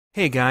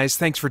Hey guys,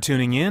 thanks for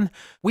tuning in.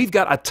 We've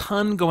got a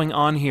ton going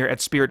on here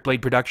at Spirit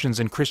Blade Productions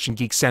and Christian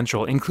Geek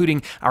Central,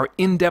 including our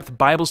in-depth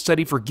Bible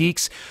study for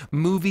geeks,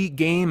 movie,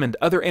 game, and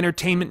other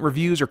entertainment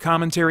reviews or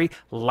commentary,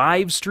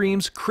 live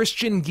streams,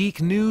 Christian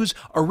geek news,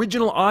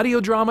 original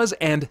audio dramas,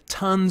 and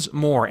tons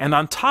more. And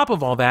on top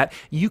of all that,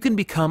 you can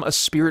become a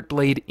Spirit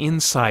Blade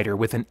insider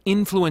with an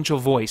influential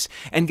voice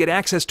and get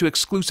access to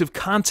exclusive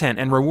content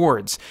and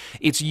rewards.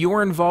 It's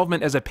your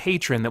involvement as a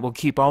patron that will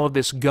keep all of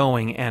this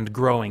going and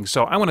growing,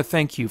 so I want to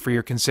thank you for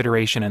your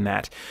consideration in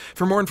that.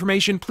 For more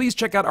information, please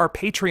check out our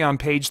Patreon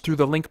page through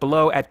the link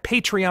below at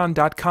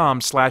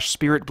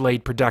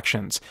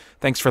patreon.com/spiritbladeproductions.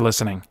 Thanks for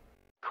listening.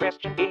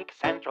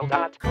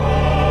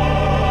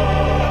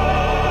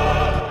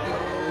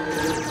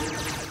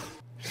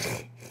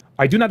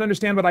 I do not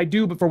understand what I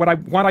do, but for what I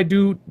want I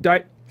do,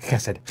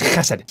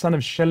 Chesed, son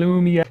of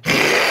Shalomia,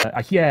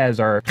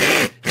 Ahiezer,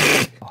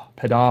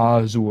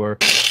 Pedazur.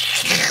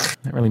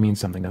 That really means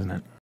something, doesn't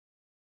it?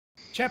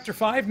 Chapter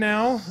 5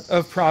 now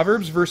of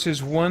Proverbs,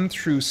 verses 1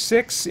 through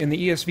 6. In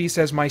the ESV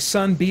says, "My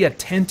son, be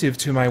attentive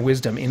to my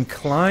wisdom.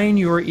 Incline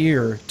your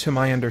ear to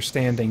my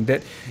understanding,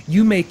 that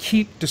you may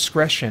keep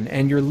discretion,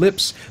 and your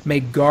lips may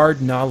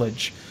guard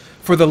knowledge.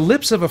 For the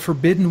lips of a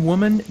forbidden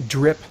woman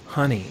drip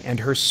honey, and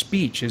her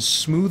speech is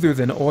smoother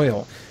than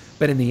oil.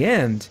 But in the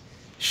end,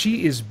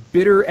 she is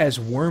bitter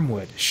as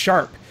wormwood,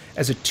 sharp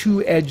as a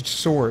two-edged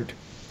sword.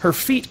 Her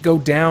feet go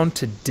down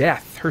to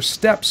death. Her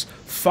steps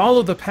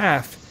follow the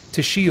path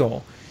to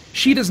Sheol.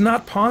 She does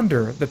not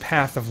ponder the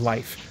path of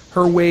life.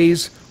 Her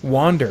ways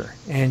wander,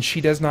 and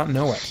she does not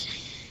know it."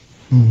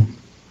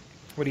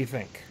 What do you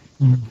think?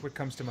 What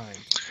comes to mind?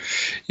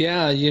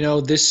 Yeah,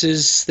 this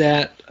is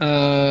that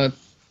that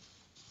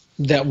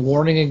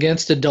warning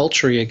against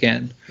adultery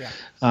again. Yeah.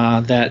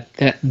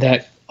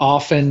 That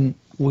often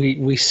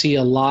we see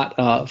a lot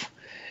of,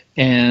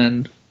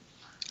 and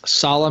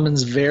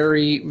Solomon's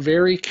very,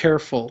 very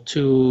careful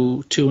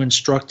to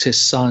instruct his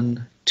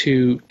son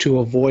to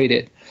avoid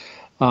it.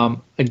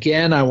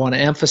 Again, I want to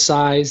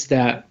emphasize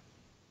that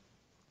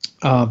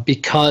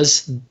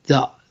because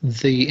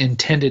the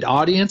intended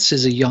audience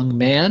is a young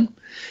man,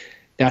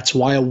 that's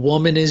why a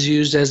woman is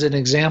used as an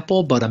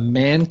example, but a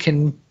man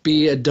can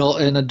be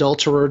an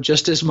adulterer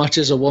just as much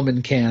as a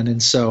woman can.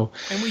 And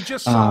we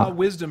just saw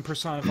wisdom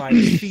personified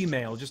as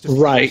female just a few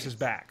verses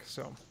back.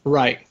 So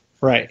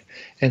Right.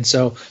 And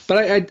so,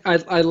 but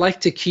I like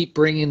to keep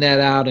bringing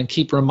that out and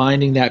keep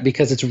reminding that,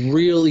 because it's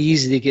real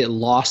easy to get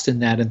lost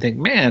in that and think,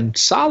 man,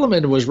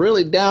 Solomon was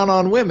really down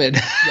on women.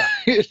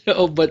 Yeah.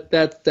 But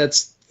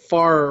that's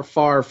far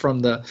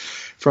from the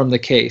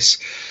case.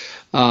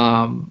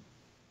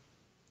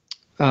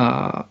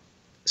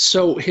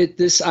 So hit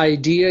this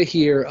idea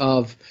here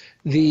of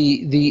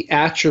the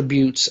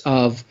attributes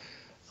of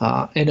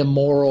an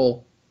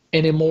immoral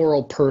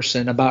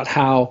person, about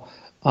how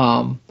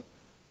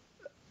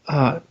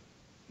the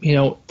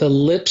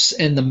lips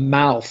and the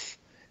mouth,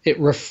 it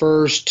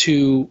refers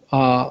to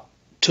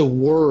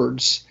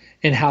words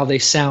and how they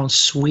sound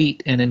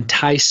sweet and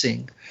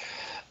enticing.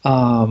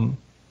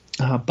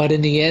 But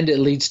in the end, it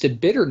leads to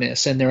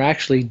bitterness, and they're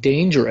actually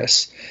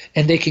dangerous,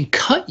 and they can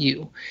cut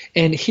you.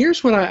 And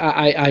here's what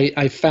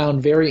I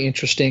found very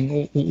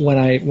interesting when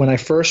I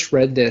first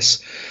read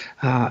this,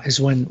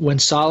 is when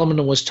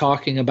Solomon was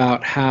talking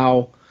about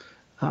how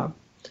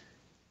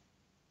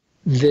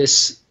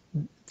this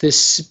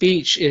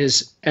speech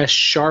is as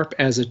sharp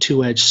as a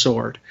two-edged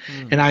sword.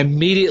 And I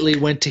immediately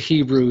went to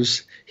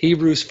Hebrews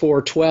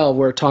 4:12,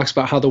 where it talks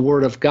about how the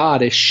word of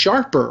God is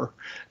sharper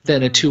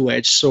than a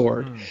two-edged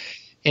sword.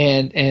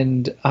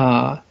 And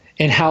how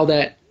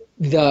that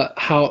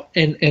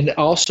and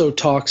also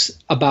talks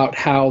about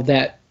how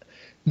that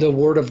the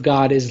word of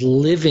God is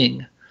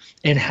living,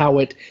 and how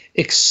it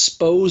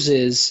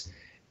exposes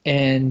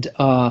and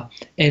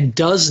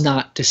does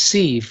not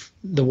deceive.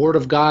 The word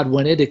of God,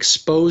 when it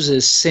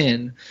exposes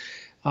sin,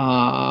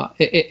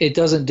 it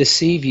doesn't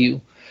deceive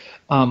you.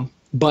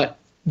 But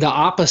the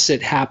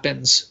opposite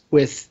happens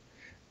with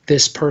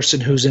this person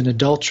who's an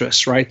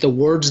adulteress, right? The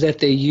words that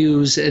they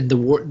use and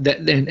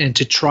and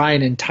to try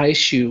and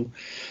entice you,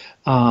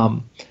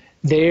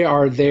 they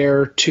are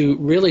there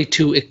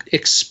to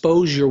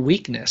expose your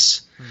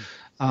weakness.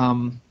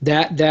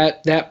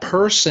 That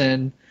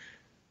person,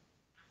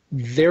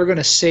 they're going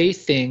to say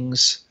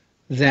things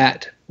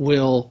that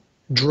will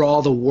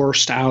draw the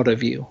worst out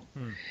of you.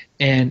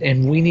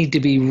 And we need to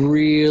be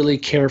really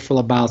careful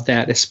about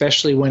that,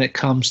 especially when it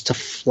comes to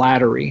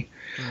flattery.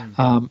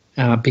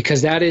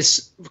 Because that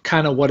is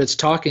kind of what it's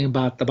talking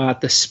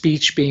about the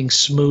speech being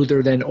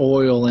smoother than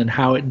oil and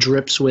how it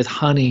drips with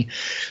honey.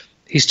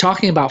 He's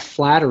talking about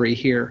flattery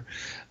here.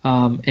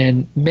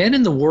 And men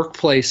in the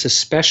workplace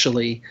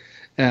especially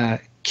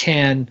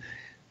can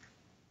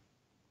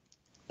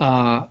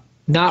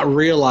not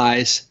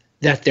realize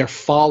that they're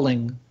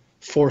falling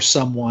for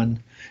someone,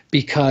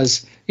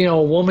 because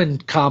a woman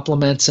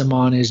compliments him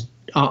on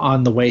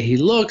on the way he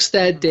looks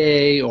that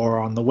day or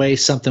on the way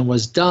something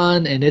was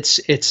done. And it's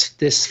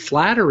this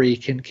flattery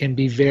can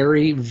be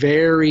very,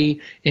 very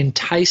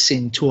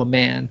enticing to a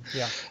man.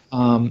 Yeah.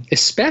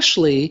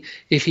 Especially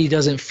if he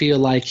doesn't feel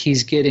like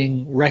he's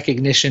getting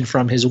recognition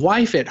from his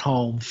wife at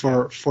home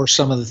for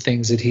some of the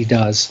things that he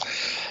does.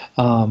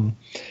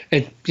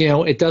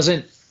 It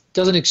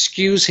doesn't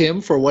excuse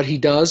him for what he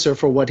does or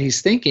for what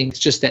he's thinking. It's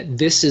just that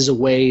this is a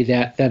way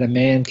that a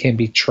man can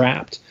be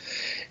trapped.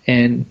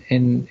 And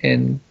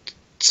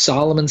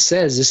Solomon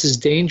says this is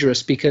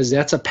dangerous because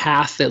that's a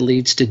path that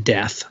leads to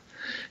death.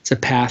 It's a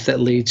path that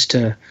leads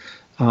to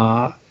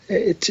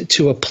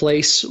a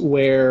place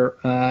where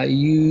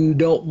you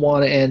don't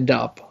want to end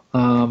up.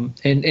 And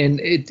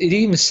it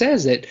even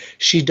says that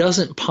she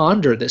doesn't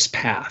ponder this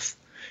path.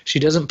 She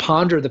doesn't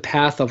ponder the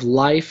path of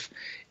life,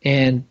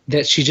 and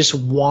that she just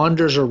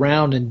wanders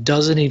around and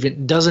doesn't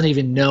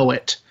even know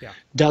it. Yeah.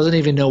 Doesn't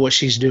even know what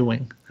she's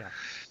doing. Yeah.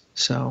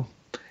 So,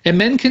 and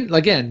men can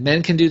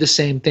do the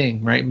same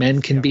thing, right?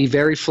 Men can be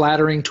very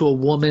flattering to a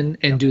woman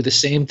and do the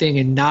same thing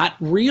and not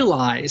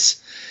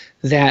realize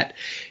that,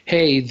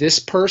 hey, this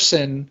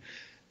person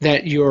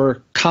that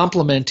you're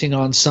complimenting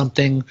on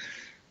something,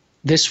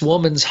 this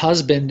woman's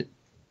husband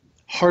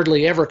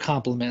hardly ever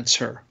compliments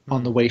her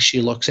on the way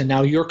she looks, and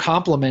now you're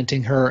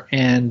complimenting her,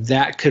 and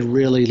that could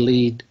really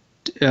lead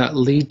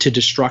to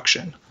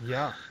destruction.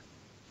 Yeah.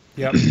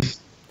 Yep.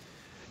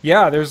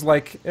 Yeah. There's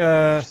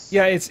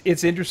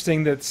it's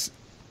interesting that's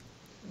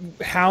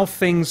how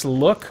things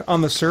look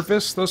on the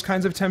surface, those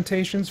kinds of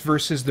temptations,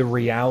 versus the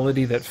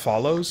reality that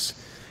follows.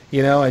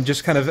 And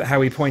just kind of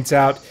how he points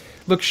out,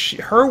 look,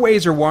 her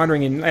ways are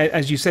wandering, and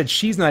as you said,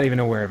 she's not even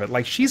aware of it.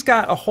 Like, she's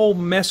got a whole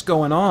mess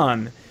going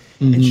on.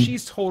 Mm-hmm. And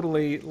she's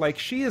totally,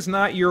 she is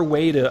not your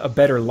way to a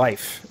better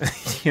life,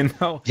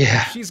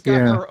 Yeah. She's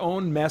got her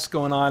own mess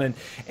going on.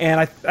 And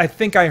I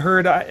think I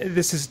heard,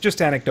 this is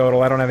just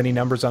anecdotal, I don't have any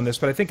numbers on this,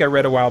 but I think I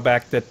read a while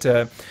back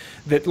that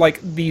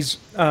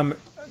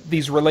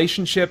these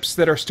relationships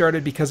that are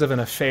started because of an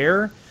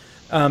affair,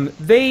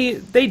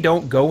 they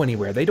don't go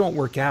anywhere. They don't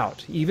work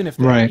out. Even if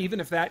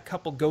that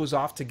couple goes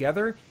off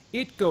together,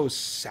 it goes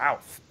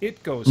south.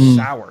 It goes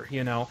sour,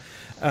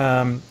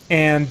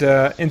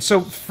 And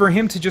so for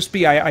him to just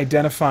be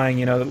identifying,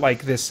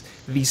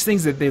 these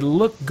things that they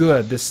look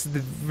good, the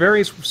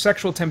various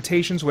sexual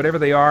temptations, whatever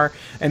they are,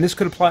 and this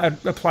could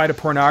apply to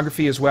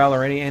pornography as well,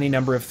 or any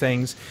number of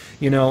things,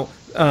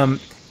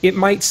 it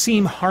might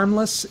seem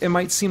harmless. It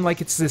might seem like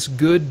it's this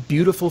good,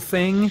 beautiful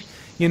thing,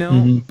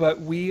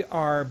 but we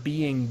are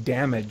being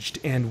damaged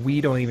and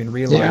we don't even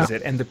realize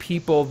it. And the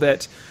people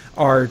that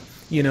are,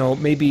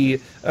 maybe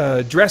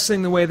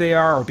dressing the way they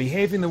are or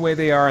behaving the way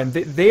they are, and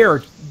they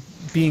are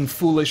being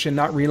foolish and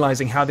not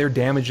realizing how they're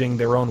damaging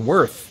their own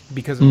worth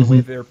because of the way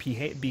they're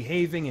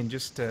behaving, and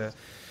just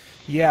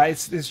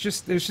there's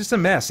just a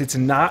mess. It's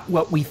not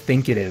what we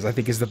think it is, I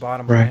think, is the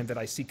bottom line that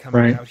I see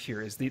coming out here.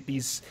 Is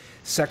these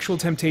sexual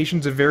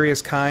temptations of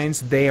various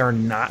kinds, they are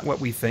not what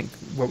we think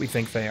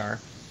they are.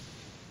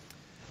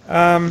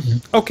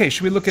 Okay,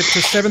 should we look at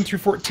 7 through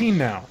 14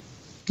 now?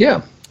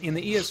 Yeah. In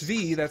the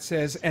ESV, that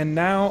says, "And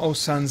now, O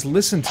sons,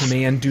 listen to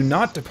me, and do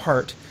not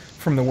depart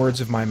from the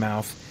words of my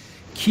mouth.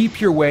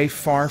 Keep your way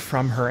far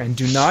from her, and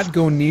do not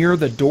go near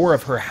the door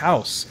of her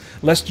house,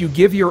 lest you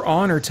give your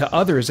honor to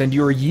others and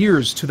your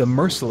years to the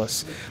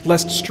merciless,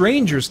 lest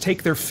strangers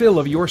take their fill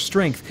of your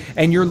strength,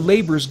 and your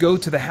labors go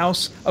to the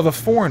house of a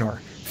foreigner,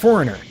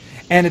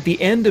 and at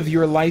the end of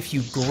your life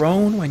you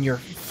groan when your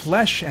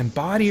flesh and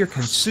body are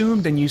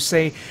consumed, and you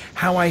say,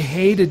 how I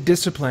hated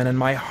discipline, and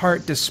my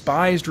heart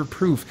despised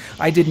reproof.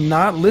 I did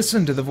not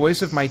listen to the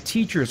voice of my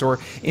teachers, or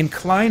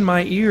incline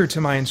my ear to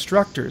my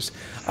instructors.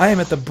 I am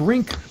at the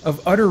brink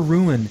of utter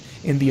ruin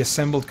in the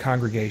assembled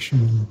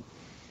congregation."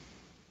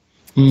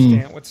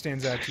 What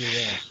stands out to you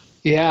there?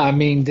 Yeah, I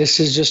mean, this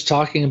is just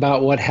talking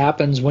about what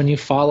happens when you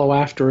follow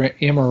after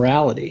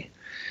immorality.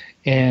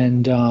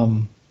 And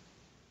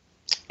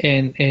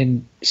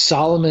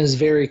Solomon is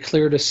very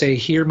clear to say,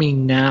 hear me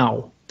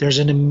now. There's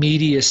an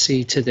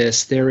immediacy to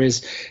this.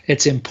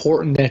 It's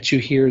important that you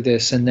hear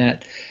this, and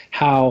that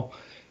how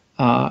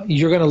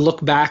you're going to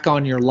look back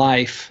on your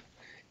life,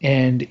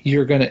 and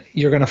you're going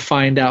to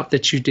find out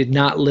that you did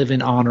not live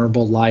an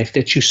honorable life,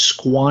 that you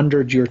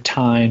squandered your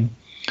time.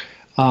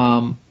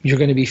 You're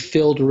going to be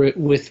filled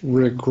with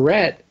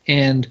regret,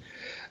 and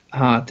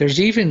there's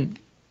even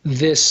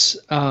this.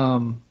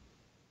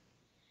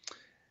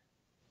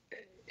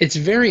 It's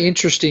very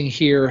interesting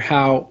here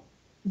how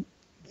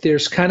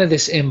there's kind of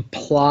this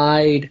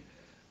implied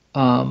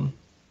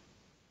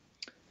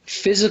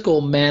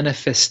physical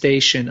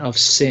manifestation of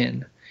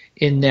sin,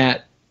 in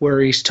that where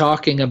he's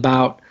talking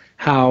about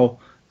how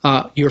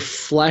your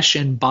flesh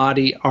and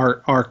body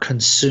are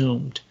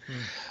consumed.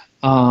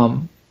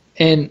 And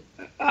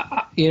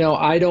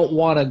I don't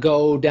want to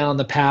go down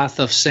the path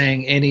of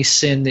saying any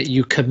sin that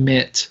you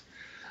commit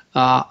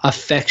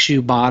affects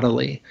you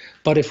bodily.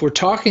 But if we're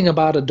talking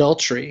about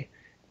adultery,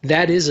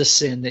 that is a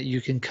sin that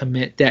you can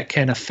commit that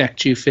can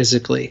affect you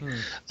physically.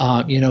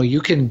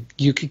 You can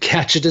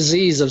catch a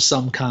disease of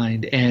some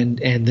kind, and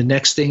the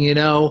next thing you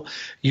know,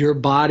 your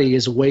body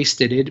is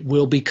wasted. It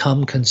will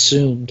become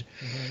consumed.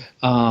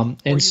 You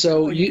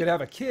could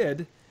have a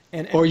kid.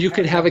 Or you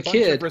could have a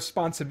kid. Of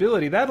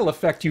responsibility that'll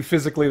affect you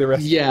physically the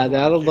rest. Yeah, of your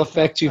that'll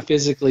affect you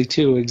physically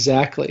too.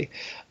 Exactly.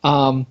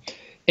 And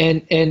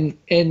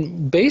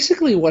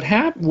basically what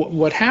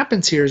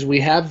happens here is we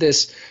have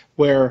this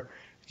where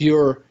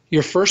you're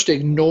first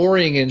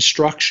ignoring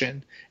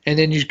instruction, and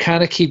then you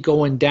kind of keep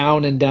going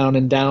down and down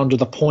and down to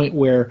the point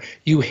where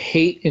you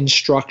hate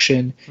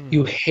instruction,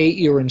 you hate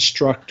your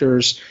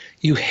instructors,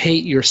 you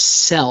hate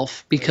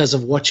yourself because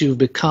of what you've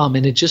become,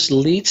 and it just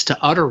leads to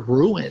utter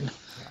ruin.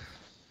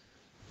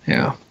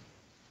 Yeah.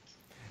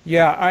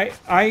 Yeah,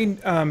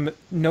 I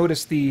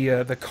noticed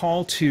the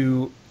call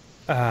to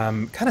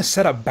kind of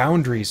set up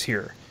boundaries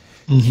here.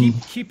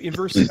 Keep in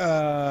verse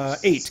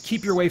 8.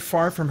 Keep your way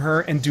far from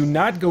her, and do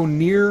not go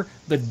near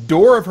the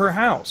door of her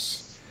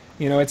house.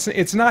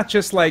 It's not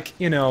just like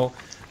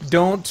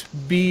don't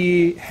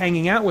be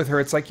hanging out with her.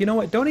 It's like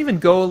what? Don't even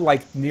go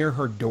like near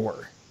her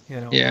door.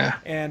 Yeah.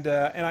 And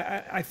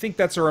I think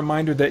that's a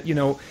reminder that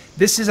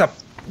this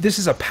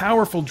is a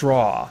powerful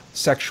draw,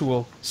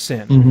 sexual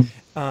sin.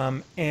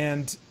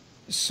 And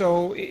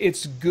so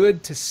it's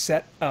good to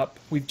set up,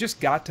 we've just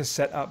got to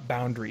set up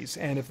boundaries.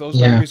 And if those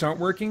boundaries aren't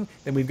working,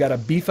 then we've got to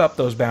beef up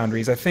those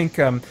boundaries. I think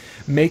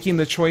making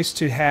the choice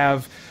to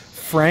have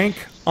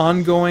frank,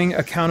 ongoing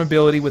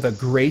accountability with a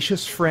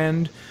gracious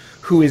friend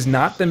who is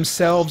not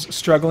themselves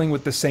struggling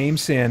with the same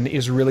sin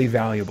is really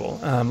valuable.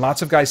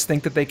 Lots of guys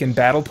think that they can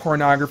battle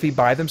pornography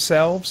by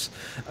themselves.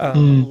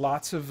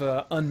 Lots of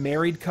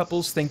unmarried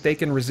couples think they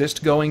can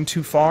resist going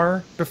too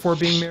far before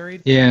being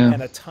married. Yeah.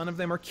 And a ton of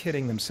them are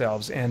kidding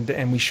themselves.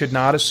 And we should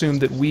not assume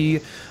that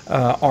we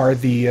are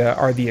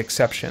the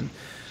exception.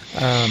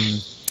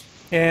 Let's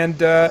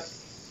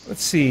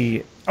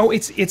see. Oh,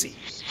 it's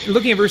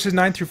looking at verses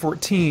 9 through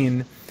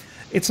 14.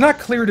 It's not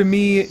clear to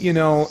me,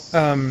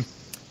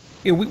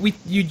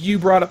 you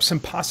brought up some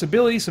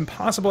possibilities, some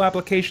possible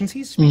applications.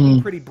 He's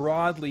speaking pretty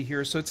broadly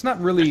here, so it's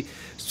not really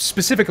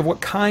specific of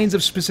what kinds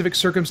of specific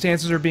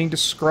circumstances are being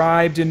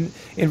described in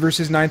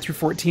verses 9 through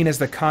 14 as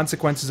the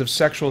consequences of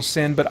sexual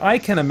sin, but I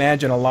can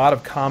imagine a lot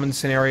of common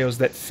scenarios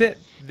that fit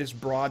this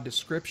broad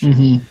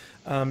description.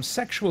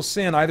 Sexual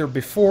sin, either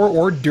before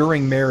or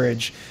during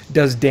marriage,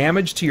 does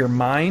damage to your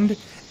mind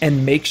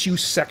and makes you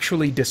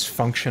sexually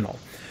dysfunctional.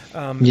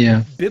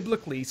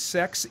 Biblically,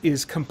 sex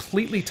is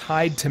completely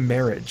tied to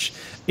marriage.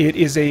 It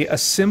is a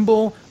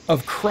symbol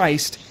of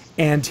Christ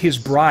and his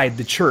bride,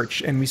 the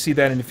church. And we see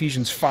that in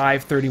Ephesians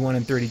 5:31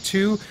 and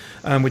 32,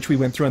 which we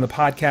went through on the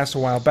podcast a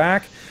while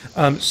back.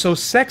 So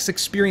sex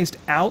experienced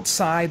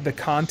outside the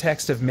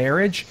context of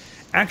marriage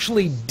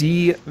actually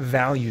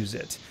devalues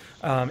it.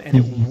 And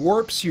it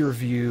warps your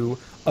view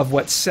of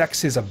what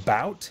sex is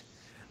about.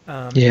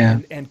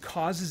 And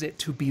causes it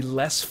to be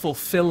less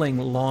fulfilling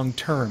long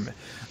term.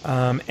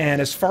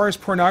 And as far as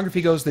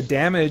pornography goes, the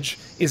damage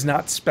is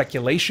not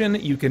speculation.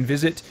 You can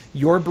visit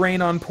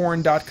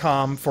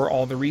yourbrainonporn.com for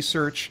all the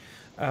research.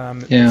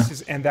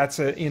 That's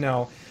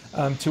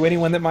to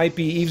anyone that might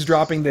be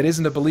eavesdropping that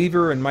isn't a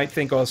believer and might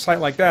think, a site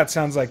like that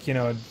sounds like,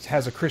 it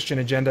has a Christian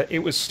agenda. It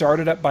was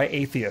started up by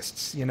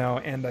atheists, and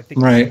I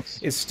think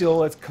it's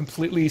still a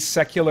completely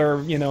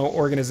secular,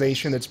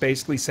 organization that's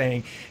basically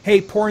saying,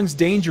 hey, porn's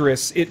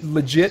dangerous. It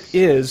legit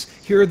is.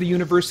 Here are the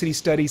university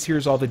studies.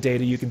 Here's all the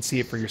data. You can see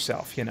it for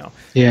yourself,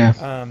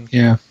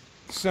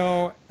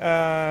 So,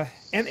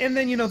 and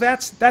then,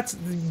 that's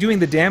doing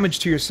the damage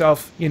to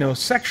yourself,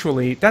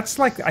 sexually. That's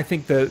like, I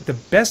think, the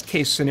best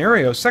case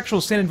scenario.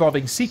 Sexual sin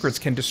involving secrets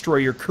can destroy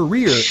your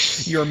career,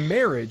 your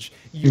marriage,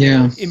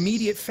 your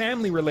immediate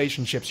family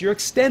relationships, your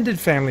extended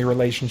family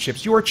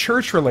relationships, your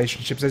church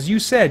relationships. As you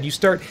said, you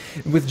start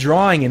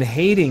withdrawing and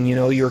hating,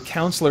 your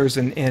counselors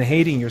and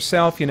hating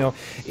yourself.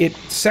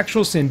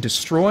 Sexual sin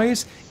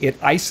destroys, it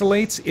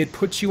isolates, it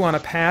puts you on a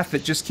path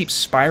that just keeps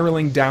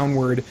spiraling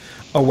downward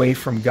away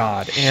from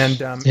God.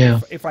 And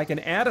if I can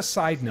add a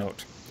side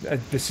note, I'm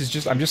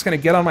just going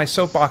to get on my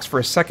soapbox for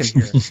a second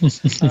here.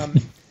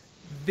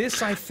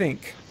 I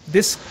think,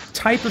 this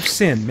type of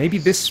sin, maybe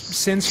this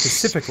sin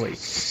specifically,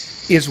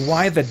 is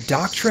why the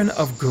doctrine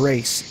of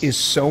grace is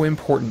so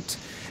important.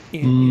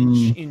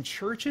 In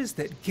churches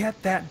that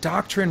get that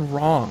doctrine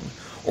wrong,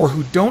 or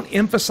who don't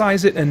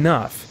emphasize it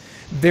enough,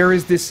 there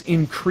is this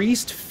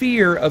increased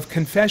fear of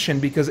confession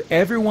because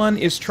everyone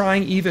is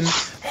trying even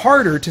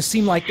harder to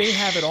seem like they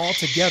have it all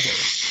together.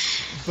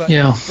 But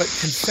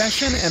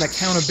confession and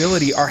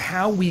accountability are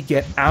how we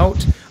get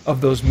out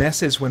of those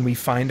messes when we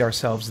find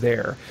ourselves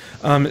there.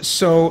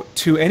 So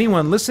to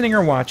anyone listening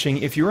or watching,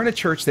 if you're in a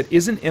church that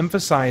isn't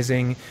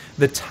emphasizing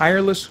the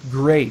tireless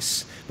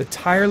grace, the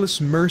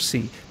tireless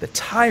mercy, the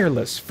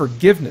tireless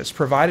forgiveness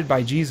provided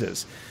by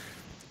Jesus,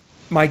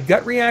 my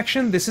gut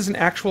reaction, this is an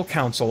actual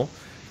counsel,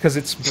 because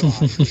it's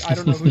broad. I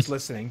don't know who's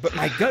listening, but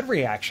my gut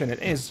reaction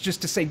is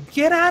just to say,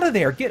 get out of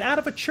there. Get out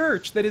of a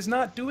church that is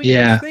not doing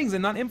those things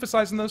and not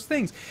emphasizing those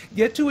things.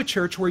 Get to a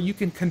church where you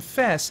can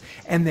confess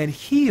and then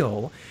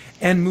heal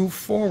and move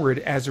forward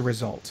as a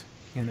result.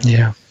 You know?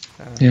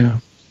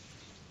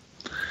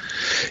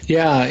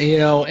 Yeah, you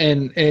know,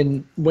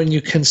 and when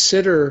you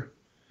consider,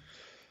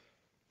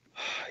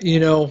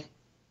 you know,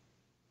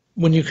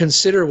 when you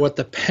consider what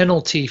the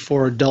penalty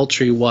for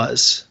adultery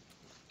was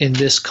in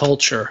this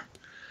culture,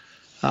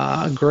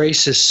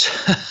 grace is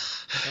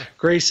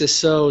grace is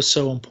so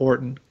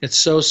important. It's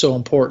so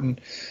important,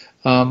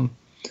 and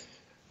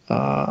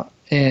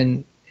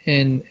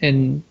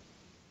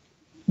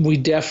we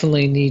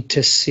definitely need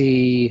to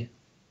see.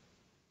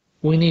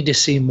 We need to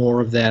see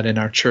more of that in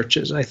our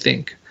churches. I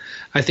think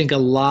a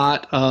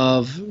lot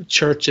of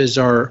churches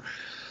are,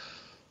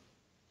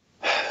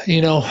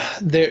 you know,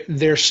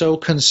 they're so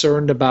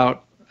concerned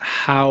about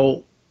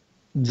how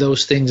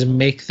those things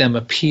make them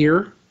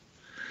appear.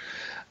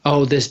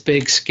 Oh, this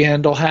big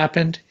scandal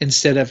happened,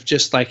 instead of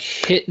just like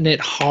hitting it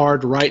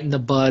hard right in the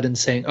bud and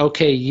saying,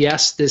 okay,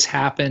 yes, this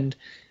happened,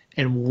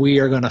 and we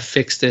are going to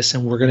fix this,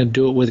 and we're going to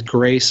do it with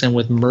grace and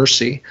with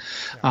mercy.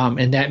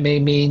 And that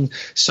may mean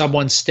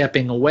someone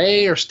stepping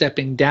away or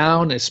stepping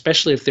down,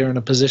 especially if they're in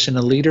a position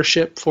of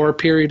leadership for a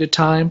period of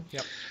time.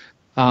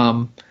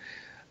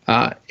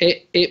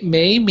 It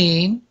may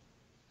mean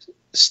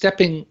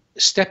stepping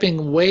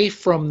away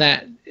from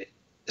that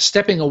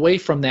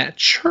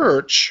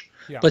church,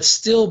 but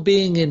still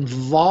being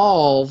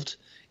involved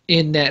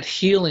in that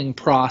healing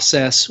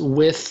process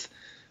with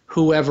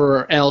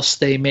whoever else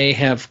they may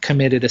have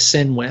committed a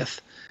sin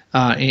with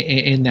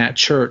in that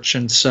church.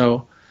 And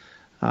so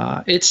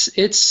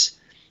it's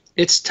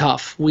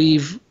tough. We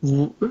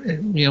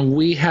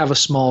have a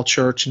small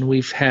church, and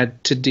we've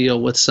had to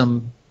deal with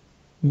some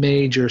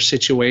major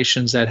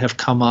situations that have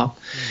come up.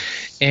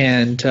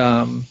 And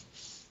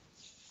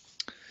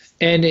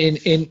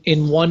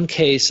in one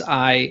case,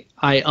 I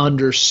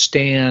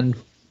understand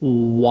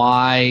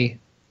why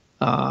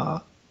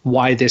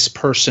this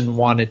person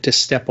wanted to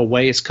step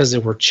away. It's because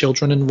there were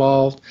children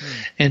involved,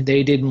 and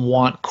they didn't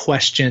want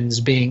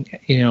questions being,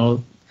 you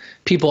know,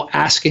 people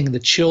asking the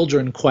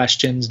children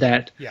questions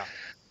that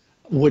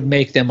would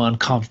make them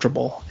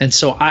uncomfortable. And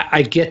so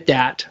I get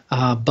that,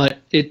 but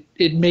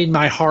it made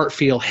my heart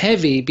feel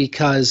heavy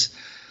because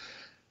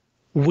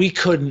we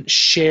couldn't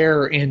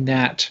share in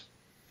that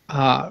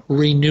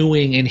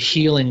renewing and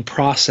healing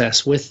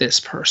process with this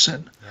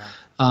person.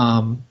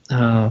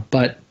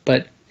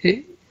 But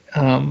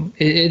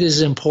it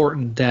is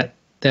important that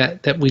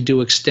we do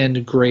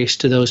extend grace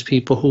to those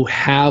people who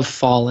have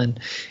fallen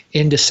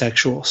into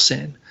sexual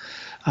sin,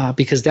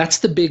 because that's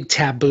the big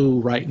taboo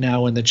right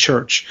now in the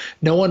church.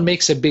 No one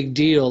makes a big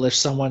deal if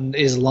someone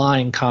is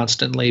lying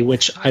constantly,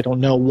 which I don't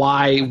know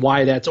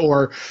why that's,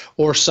 or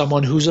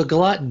someone who's a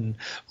glutton,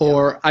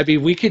 or I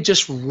mean, we could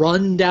just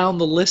run down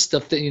the list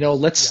of you know,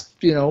 let's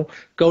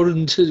go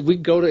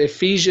to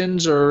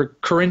Ephesians or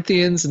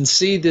Corinthians and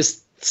see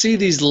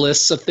these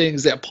lists of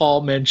things that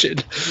Paul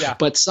mentioned.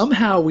 But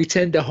somehow we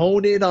tend to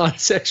hone in on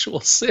sexual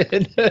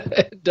sin.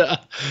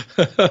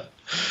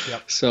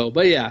 So,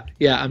 but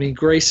I mean,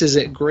 grace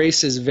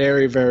is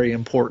very, very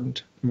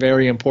important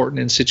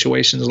in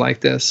situations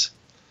like this.